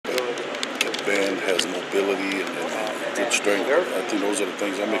bend, has mobility, and good strength. I think those are the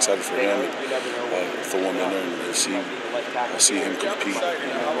things I'm excited for him. Throw him in there and see him compete.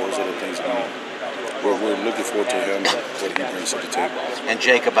 Those are the things we're looking forward to him, what he brings to the table. And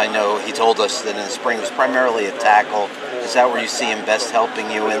Jacob, I know he told us that in the spring was primarily a tackle. Is that where you see him best helping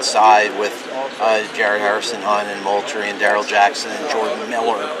you inside with Jared Harrison-Hunt and Moultrie and Darrell Jackson and Jordan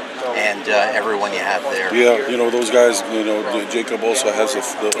Miller and everyone you have there? Yeah, those guys, Jacob also has a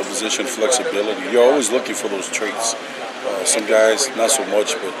position flexibility. You're always looking for those traits. Some guys, not so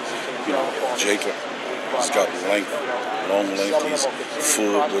much, but, Jacob, he's got length, long length. He's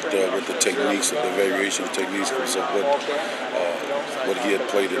full with the techniques, the variation of techniques because of what he had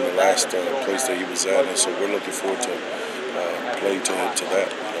played in the last place that he was at. And so we're looking forward to playing to that,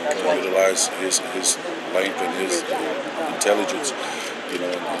 to utilize his length and his intelligence,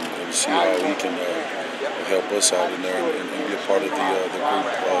 and see how he can help us out in there and be a part of the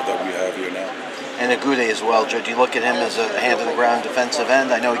group that we have here now. And Agude as well, Joe. Do you look at him as a hand-to-the-ground defensive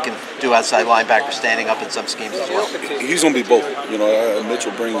end? I know he can do outside linebacker standing up in some schemes as well. He's going to be both.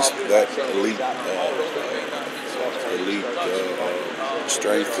 Mitchell brings that elite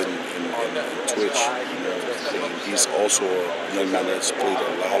strength and twitch. And he's also a young man that's played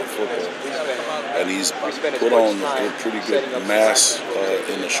a lot of football, and he's put on a pretty good mass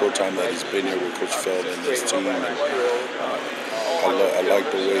in the short time that he's been here with Coach Feld and his team. And, I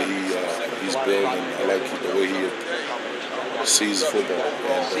like the way he's built, and I like the way he sees football.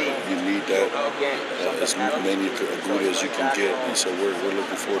 And you need that as many good as you can get. And so we're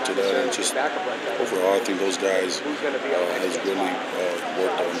looking forward to that. And just overall, I think those guys has really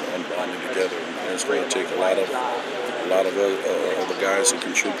worked on it together. And it's going to take a lot of other guys to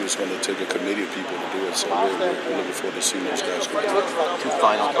contribute. It's going to take a committee of people to do it. So we're looking forward to seeing those guys go. Two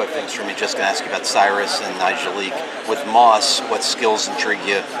final quick things for me. Just going to ask you about Cyrus and Nigelique. With Moss, what skills intrigue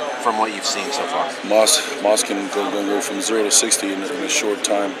you from what you've seen so far? Moss can go from 0 to 60 in a short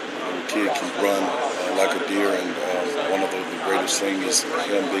time. The kid can run like a deer, and one of the greatest things is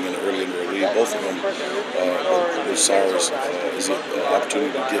him being an early in the league. Both of them, with Cyrus, is an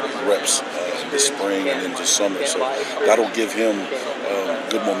opportunity to get reps this spring and into summer. So that'll give him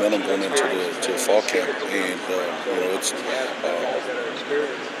good momentum going into the fall camp. And it's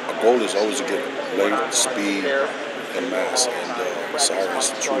our goal is always to get length, speed, and mass. And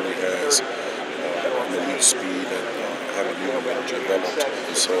Cyrus truly has an elite speed that haven't even been developed.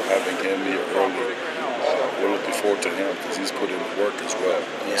 And so having him here early, we're looking forward to him because he's put in the work as well.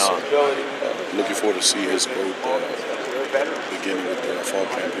 Yeah. So looking forward to see his growth beginning with the fall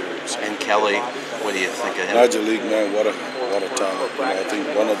camp here. So. And Kelly, what do you think of him? Nigelique, man, what a talent. I think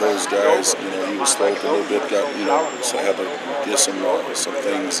one of those guys, he was slow a little bit, so had to get some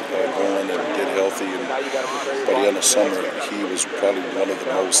things going and get healthy. And by the end of summer, he was probably one of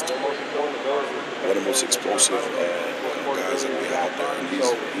the most explosive guys that we have there. And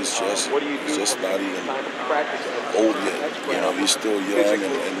he's just not even old yet. He's still young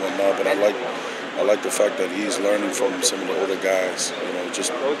and whatnot. But I like the fact that he's learning from some of the older guys,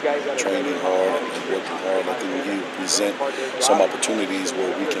 just training hard and working hard. I think he present some opportunities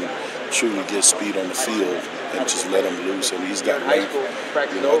where we can truly get speed on the field and just let him loose. And he's got length. I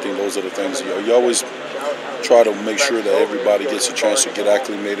think those are the things. You always try to make sure that everybody gets a chance to get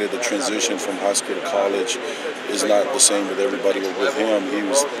acclimated. The transition from high school to college is not the same with everybody. But with him, he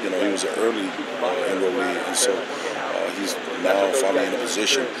was an early enrollee, and so he's now finally in a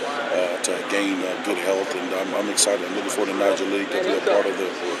position to gain good health, and I'm excited. I'm looking forward to Nigelique to be a part of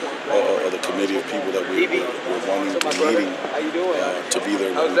the committee of people that we're wanting and needing to be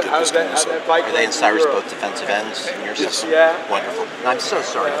there when we get this going. So. Are they and Cyrus both defensive ends in your system? Yeah. Wonderful. And I'm so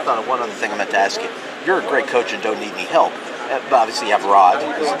sorry. I thought of one other thing I meant to ask you. You're a great coach and don't need any help. But obviously you have Rod,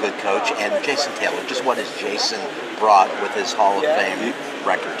 who's a good coach, and Jason Taylor. Just what has Jason brought with his Hall of Fame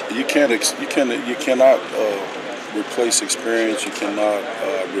record? You cannot replace experience. You cannot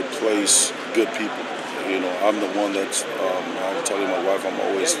replace good people. I'm the one that's, I'm telling my wife, I'm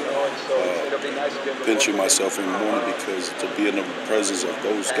always pinching myself in the morning because to be in the presence of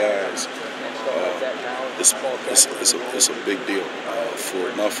those guys, it's a big deal.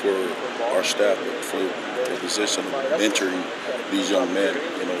 Not for our staff, but for the position of mentoring these young men.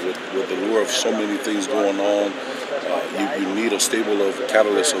 With the lure of so many things going on, you need a stable of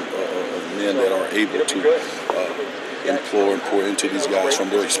catalysts of men that are able to implore and pour into these guys from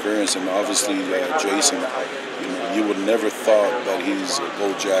their experience. And obviously Jason, you would never thought that he's a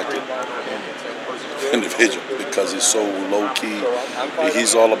gold jacket individual because he's so low key.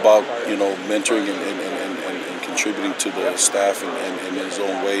 He's all about mentoring and contributing to the staff in his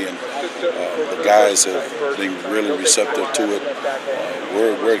own way, and the guys have been really receptive to it.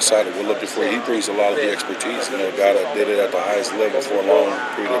 We're excited. We're looking for it. He brings a lot of the expertise. You know, a guy that did it at the highest level for a long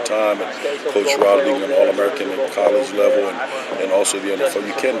period of time, and Coach Rod being an All-American at college level, and also the NFL.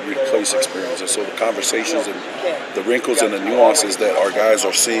 You can't replace experience. And so the conversations and the wrinkles and the nuances that our guys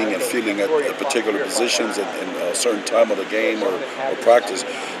are seeing and feeling at particular positions and a certain time of the game or practice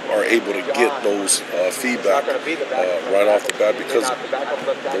are able to get those feedback right off the bat, because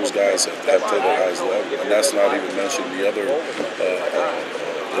those guys have played at the highest level. And that's not even mentioning the other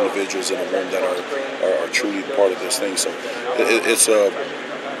individuals in the room that are truly part of this thing. So it's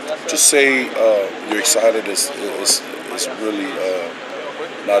to say you're excited is really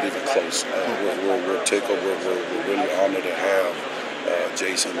not even close. We're tickled. We're really honored to have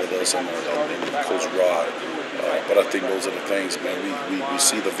Jason with us and Coach Rod. But I think those are the things, man. We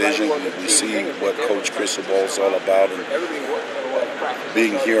see the vision. We see what Coach Cristobal is all about. And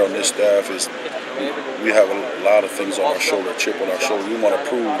being here on this staff is, we have a lot of things on our shoulder, chip on our shoulder. We want to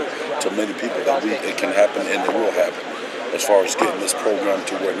prove to many people that it can happen and it will happen, as far as getting this program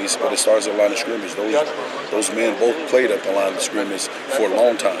to where it needs to. But it starts at the line of scrimmage. Those men both played at the line of scrimmage for a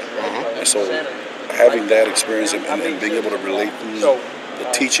long time. And so having that experience and being able to relate through the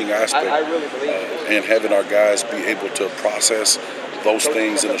teaching aspect and having our guys be able to process those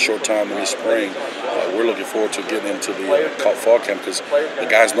things in a short time in the spring, we're looking forward to getting into the fall camp, because the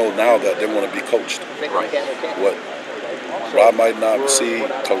guys know now that they want to be coached. What Rob might not see,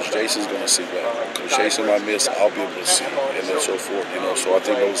 Coach Jason's going to see. What Coach Jason might miss, I'll be able to see, and then so forth. You know, so I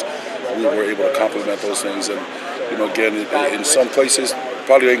think we were able to complement those things. And you know, again, in some places,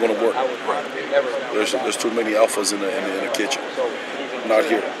 probably ain't going to work. There's too many alphas in the kitchen. Not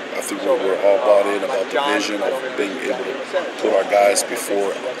here. I think we're all bought in about the vision of being able to put our guys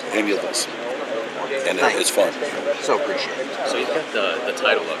before any of us. And it's fun. So appreciate it. So you've got the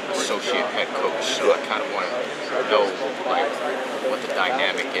title of associate head coach. So I kind of want to know what the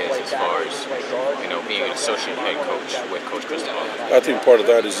dynamic is as far as being an associate head coach with Coach Cristobal. I think part of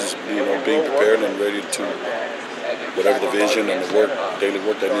that is just being prepared and ready to whatever the vision and the daily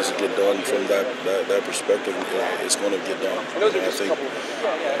work that needs to get done from that perspective is going to get done. And I think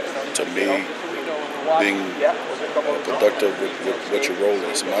to me, being productive with what your role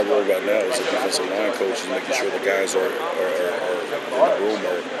is. My role right now as a defensive line coach is making sure the guys are in the room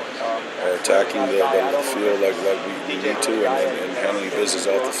are attacking the field like we need to, and handling business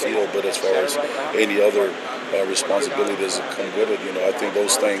off the field. But as far as any other responsibility that come with it, I think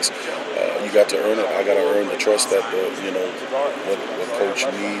those things you got to earn it. I got to earn the trust that what coach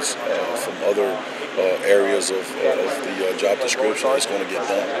needs from other areas of the job description is going to get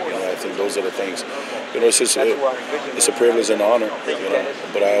done. I think those are the things. It's a privilege and honor.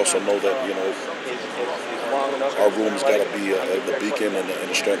 But I also know that our room's got to be the beacon and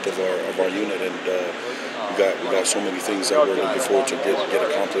the strength of our unit, and we got so many things that we're looking forward to get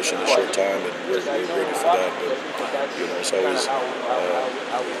accomplished in a short time, and we're ready for that. But it's always an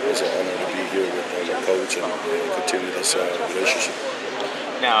honor to be here with our coach and continue this relationship.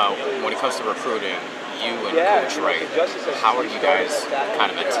 Now, when it comes to recruiting, you and Coach Wright, how are you guys kind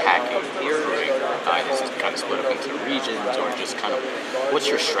of attacking recruiting? Is it kind of split up into regions, or just kind of what's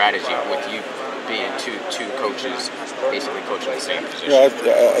your strategy with you being two coaches basically coaching the same position?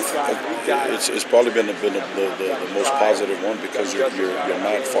 It's probably been the most positive one, because you're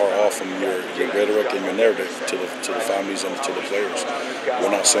not far off from your rhetoric and your narrative to the families and to the players. We're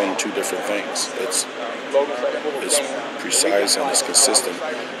not saying two different things. It's precise and it's consistent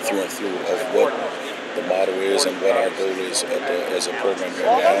through and through of what the motto is and what our goal is as a program here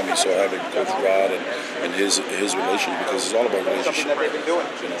in Miami. So having Coach Rod and his relationship, because it's all about relationship.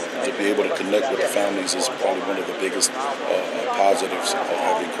 To be able to connect with the families is probably one of the biggest positives of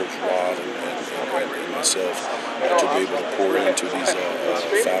having Coach Rod and myself, to be able to pour into these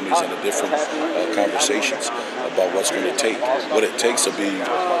families and the different conversations about what's going to take, what it takes to be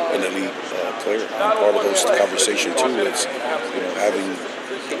an elite player. And part of those conversations too is having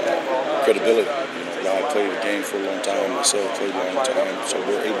credibility. I played the game for a long time, myself played a long time, so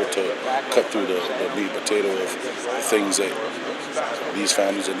we're able to cut through the meat and potato of the things that these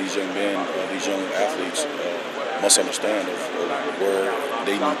families and these young men, these young athletes must understand of where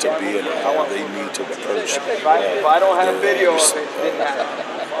they need to be and how they need to approach their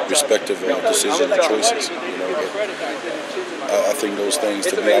respective decisions and choices. But I think those things,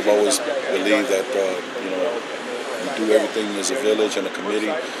 to me, I've always believed that you do everything as a village and a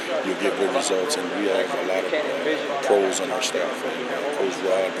committee, you'll get good results. And we have a lot of pros on our staff. And, Coach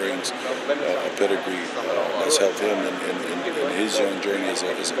Rod brings a pedigree that's helped him in his young journey as a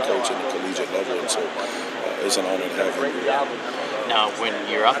coach at the collegiate level. And so it's an honor to have him. Now, when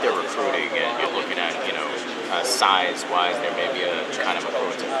you're out there recruiting and you're looking at, size-wise, there may be a kind of a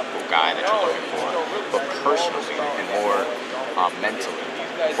prototypical guy that you're looking for, but personally and more mentally,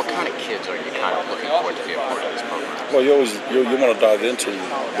 what kind of kids are you kind of looking for to be a part of this program? Well, you want to dive into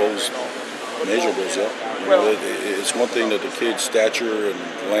those measurables, yeah. It's one thing that the kid's stature and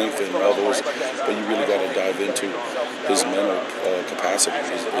length and all those, but you really got to dive into his mental capacity,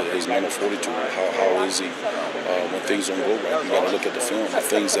 his mental fortitude. How is he when things don't go right? You got to look at the film, the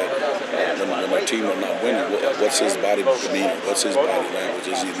things that when our team are not winning. What's his body demeanor? What's his body language?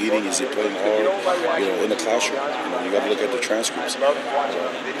 Is he leading? Is he playing hard? In the classroom, you got to look at the transcripts.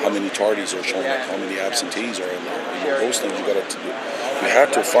 How many tardies are shown? How many absentees are in there? Those things you got to do. You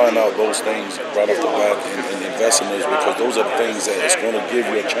have to find out those things right off the bat and invest in those, because those are the things that is going to give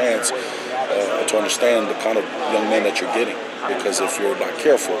you a chance to understand the kind of young men that you're getting. Because if you're not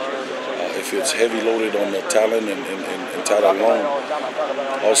careful, if it's heavy loaded on the talent and talent alone,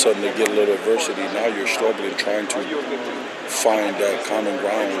 all of a sudden they get a little adversity. Now you're struggling trying to find that common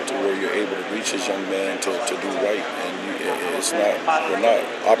ground to where you're able to reach this young man to do right. And we're not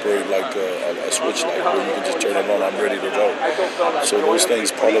operating like a switch light where you can just turn it on, I'm ready to go. So those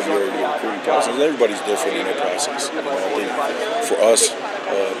things, part of your recruiting process, everybody's different in their process. I think for us,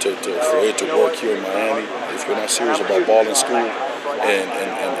 for it to work here in Miami, if you're not serious about ball in school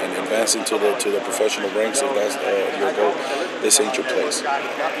and advancing to the professional ranks, if that's your goal, this ain't your place.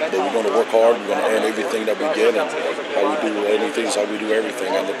 But we're going to work hard, we're going to earn everything that we get, and how we do anything is how we do everything.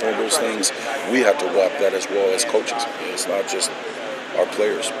 And those things, we have to walk that as well as coaches. It's not just our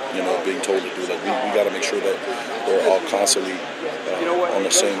players, being told to do that. We got to make sure that we're all constantly on the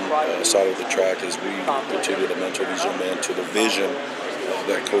same side of the track as we continue to mentor these young men to the vision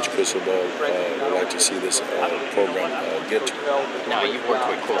that Coach Cristobal would like to see this program get to. Now, you've worked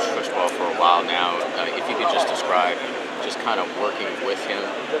with Coach Cristobal for a while now. If you could just describe just kind of working with him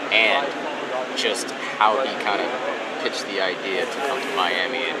and just how he kind of pitched the idea to come to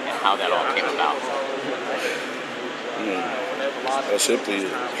Miami and how that all came about. Simply,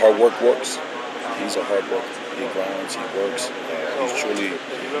 hard work works. He's a hard worker. He grinds, he works. He's truly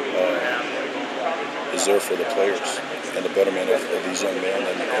is there for the players and the betterment of these young men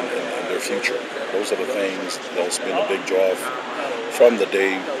and their future. Those are the things that's been a big draw from the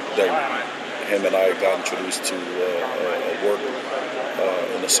day that him and I got introduced to work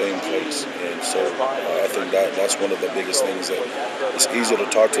in the same place. And so I think that's one of the biggest things, that it's easy to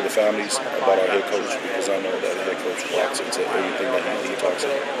talk to the families about our head coach, because I know that the head coach walks into everything that he talks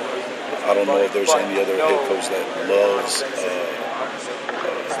about. I don't know if there's any other head coach that loves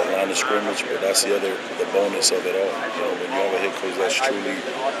the line of scrimmage, but that's the bonus of it all. When you have a head coach that's truly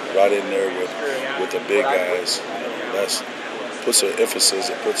right in there with the big guys, that's puts an emphasis,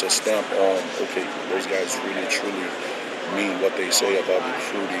 it puts a stamp on, okay, those guys really truly mean what they say about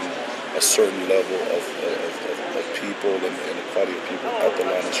recruiting a certain level of people and the quality of people at the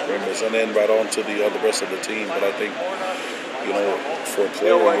line of scrimmage, and then right on to the rest of the team. But I think, for a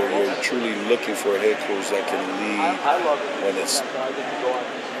player, you're truly looking for a head coach that can lead when it's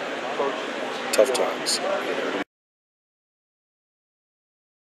tough times.